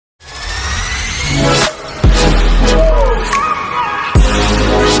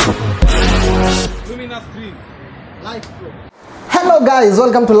screen. Live Pro. Hello guys,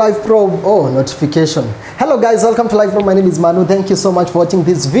 welcome to Live Pro. Oh, notification. Hello guys, welcome to Live Pro. My name is Manu. Thank you so much for watching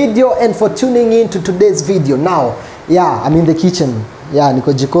this video and for tuning in to today's video. Now, yeah, I'm in the kitchen. Yeah,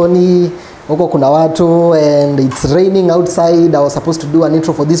 niko jikoni. Huko kuna watu and it's raining outside. I was supposed to do an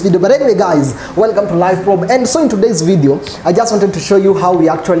intro for this video, but anyway guys, welcome to Live Pro. And so in today's video, I just wanted to show you how we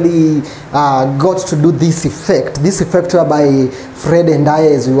actually got to do this effect whereby Fred and I,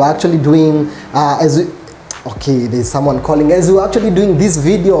 as we were actually doing okay, there's someone calling. As we were actually doing this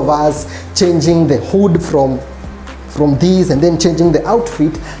video of us changing the hood from this and then changing the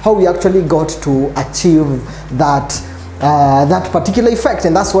outfit, how we actually got to achieve that particular effect,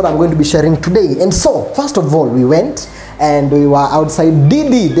 and that's what I'm going to be sharing today. And so first of all, we went and we were outside.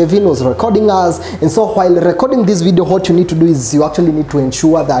 Devin was recording us, and so while recording this video, what you need to do is you actually need to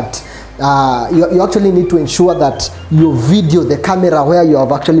ensure that your video, the camera where you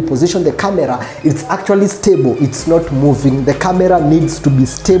have actually positioned the camera, it's actually stable, it's not moving. The camera needs to be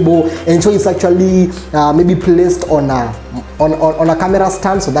stable, and so it's actually maybe placed on a camera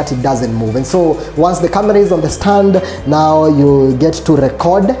stand so that it doesn't move. And so once the camera is on the stand, now you get to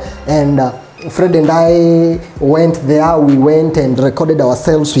record. And Fred and I went there. We went and recorded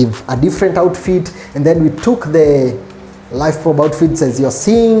ourselves with a different outfit, and then we took the Live Pro outfits as you're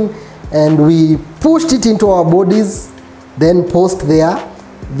seeing, and we pushed it into our bodies, then post there,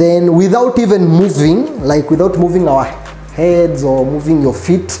 then without even moving, like without moving our heads or moving your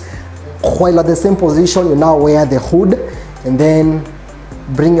feet, while at the same position, you now wear the hood, and then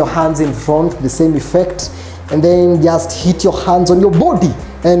bring your hands in front, the same effect, and then just hit your hands on your body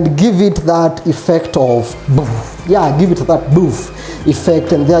and give it that effect of boof. Yeah, give it that boof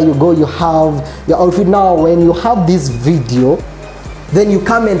effect, and there you go, you have your outfit. Now when you have this video, then you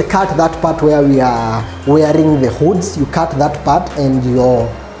come and cut that part where we are wearing the hoods. You cut that part, and you're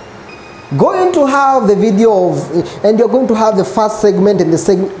going to have the video of, and you're going to have the first segment and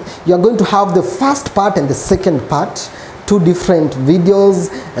you're going to have the first part and the second part, two different videos.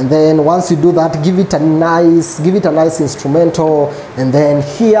 And then once you do that, give it a nice instrumental, and then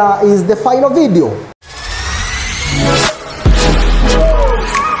here is the final video.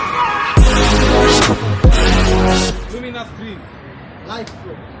 Screen. Live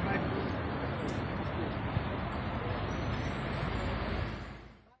Pro.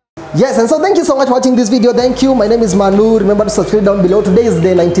 Yes, and so thank you so much for watching this video. Thank you. My name is Manu. Remember to subscribe down below. Today is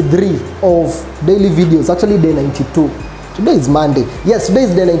day 93 of daily videos. Actually day 92. Today is Monday. Yes, today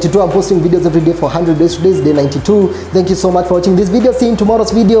is day 92. I'm posting videos every day for 100 days. Today is day 92. Thank you so much for watching this video. See you in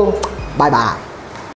tomorrow's video. Bye bye.